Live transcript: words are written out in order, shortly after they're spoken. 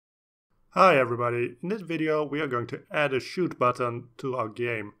Hi everybody, in this video we are going to add a shoot button to our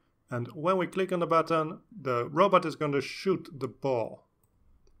game, and when we click on the button the robot is going to shoot the ball.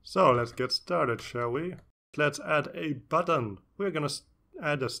 So let's get started, shall we? Let's add a button. We're going to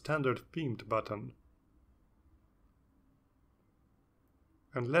add a standard themed button.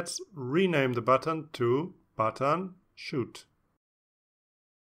 And let's rename the button to button shoot.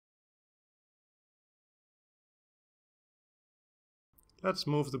 Let's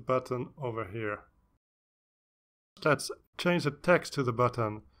move the button over here. Let's change the text to the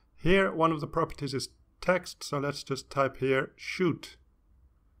button. Here one of the properties is text, so let's just type here shoot.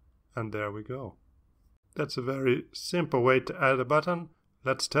 And there we go. That's a very simple way to add a button.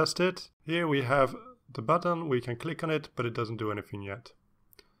 Let's test it. Here we have the button, we can click on it, but it doesn't do anything yet.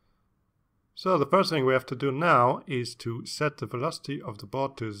 So the first thing we have to do now is to set the velocity of the ball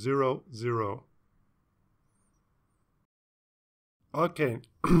to 0, 0. Okay,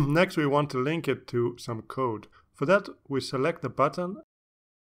 next we want to link it to some code. For that we select the button,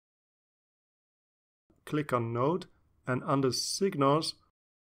 click on Node, and under Signals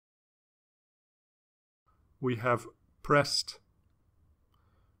we have pressed.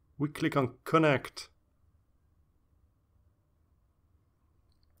 We click on Connect.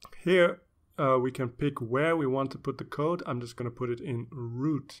 Here we can pick where we want to put the code. I'm just going to put it in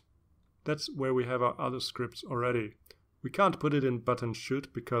root. That's where we have our other scripts already. We can't put it in button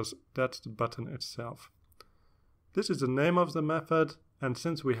shoot because that's the button itself. This is the name of the method, and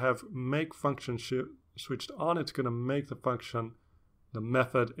since we have make function switched on, it's going to make the function the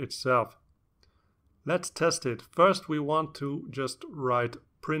method itself. Let's test it. First we want to just write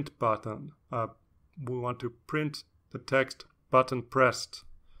print button. We want to print the text button pressed.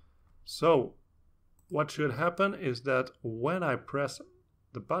 So what should happen is that when I press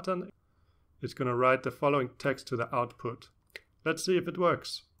the button, it's going to write the following text to the output. Let's see if it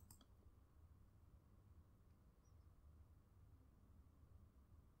works.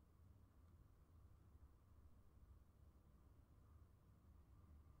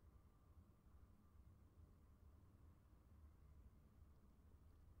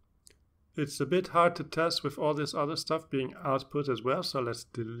 It's a bit hard to test with all this other stuff being output as well, so let's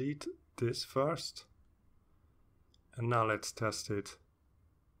delete this first. And now let's test it.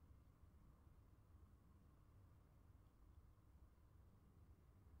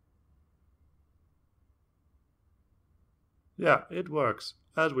 Yeah, it works.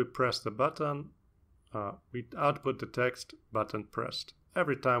 As we press the button, we output the text button pressed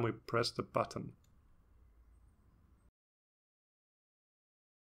every time we press the button.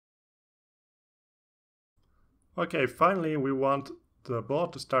 Okay, finally we want the ball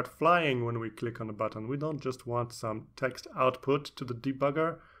to start flying when we click on the button. We don't just want some text output to the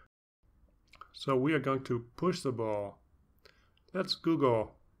debugger. So we are going to push the ball. Let's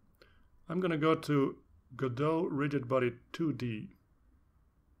Google. I'm going to go to Godot rigid body 2D.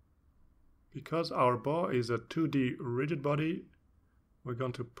 Because our ball is a 2D rigid body, we're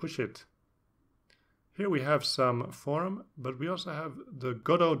going to push it. Here we have some forum, but we also have the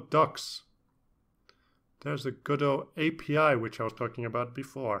Godot docs. There's the Godot API, which I was talking about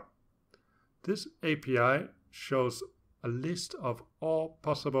before. This API shows a list of all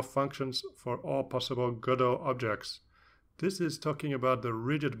possible functions for all possible Godot objects. This is talking about the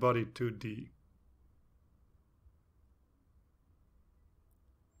rigid body 2D.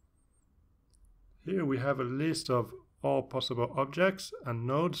 Here we have a list of all possible objects and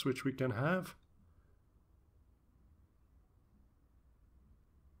nodes which we can have.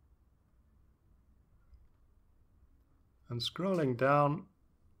 And scrolling down,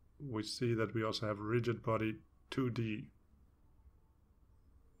 we see that we also have rigid body 2D.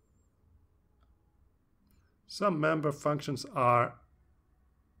 Some member functions are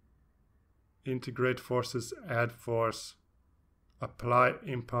integrate forces, add force, apply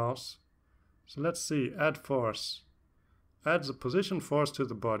impulse. So let's see, add force. Adds a position force to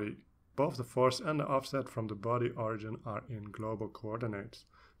the body. Both the force and the offset from the body origin are in global coordinates.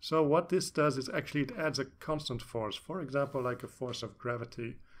 So what this does is actually it adds a constant force. For example, like a force of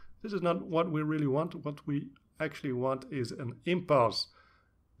gravity. This is not what we really want. What we actually want is an impulse.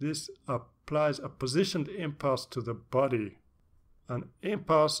 This applies a positioned impulse to the body. An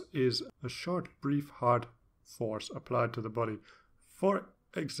impulse is a short, brief, hard force applied to the body. For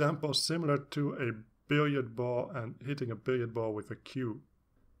example, similar to a billiard ball and hitting a billiard ball with a cue.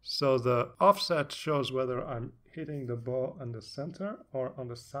 So the offset shows whether I'm hitting the ball on the center or on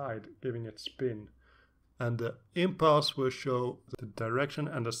the side, giving it spin. And the impulse will show the direction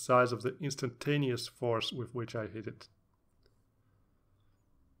and the size of the instantaneous force with which I hit it.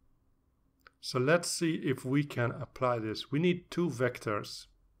 So let's see if we can apply this. We need two vectors.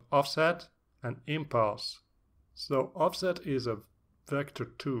 offset and impulse. So offset is a vector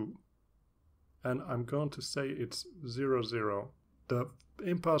 2, and I'm going to say it's 0, 0. The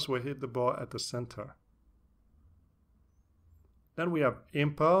impulse will hit the ball at the center. Then we have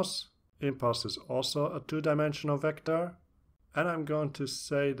impulse. Impulse is also a two-dimensional vector, and I'm going to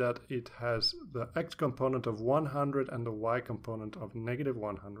say that it has the x component of 100 and the y component of negative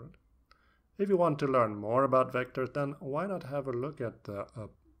 100. If you want to learn more about vectors, then why not have a look at the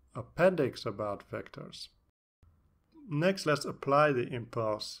appendix about vectors. Next, let's apply the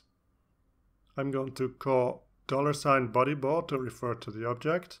impulse. I'm going to call $bodyball to refer to the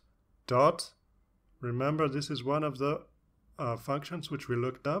object. Dot. Remember, this is one of the functions which we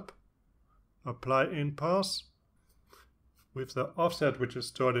looked up. Apply impulse with the offset which is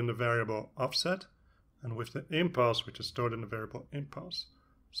stored in the variable offset, and with the impulse which is stored in the variable impulse.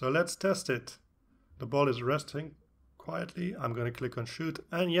 So let's test it. The ball is resting quietly. I'm going to click on shoot,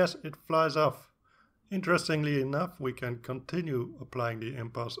 and yes, it flies off. Interestingly enough, we can continue applying the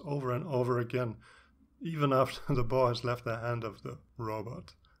impulse over and over again, even after the ball has left the hand of the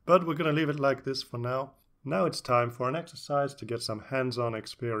robot. But we're going to leave it like this for now. Now it's time for an exercise to get some hands-on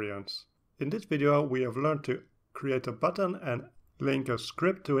experience. In this video, we have learned to create a button and link a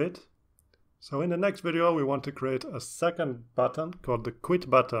script to it. So in the next video, we want to create a second button called the quit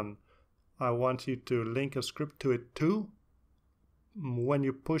button. I want you to link a script to it too. When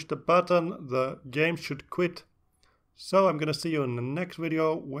you push the button, the game should quit. So I'm going to see you in the next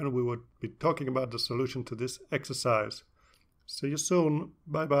video when we will be talking about the solution to this exercise. See you soon.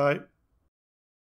 Bye bye.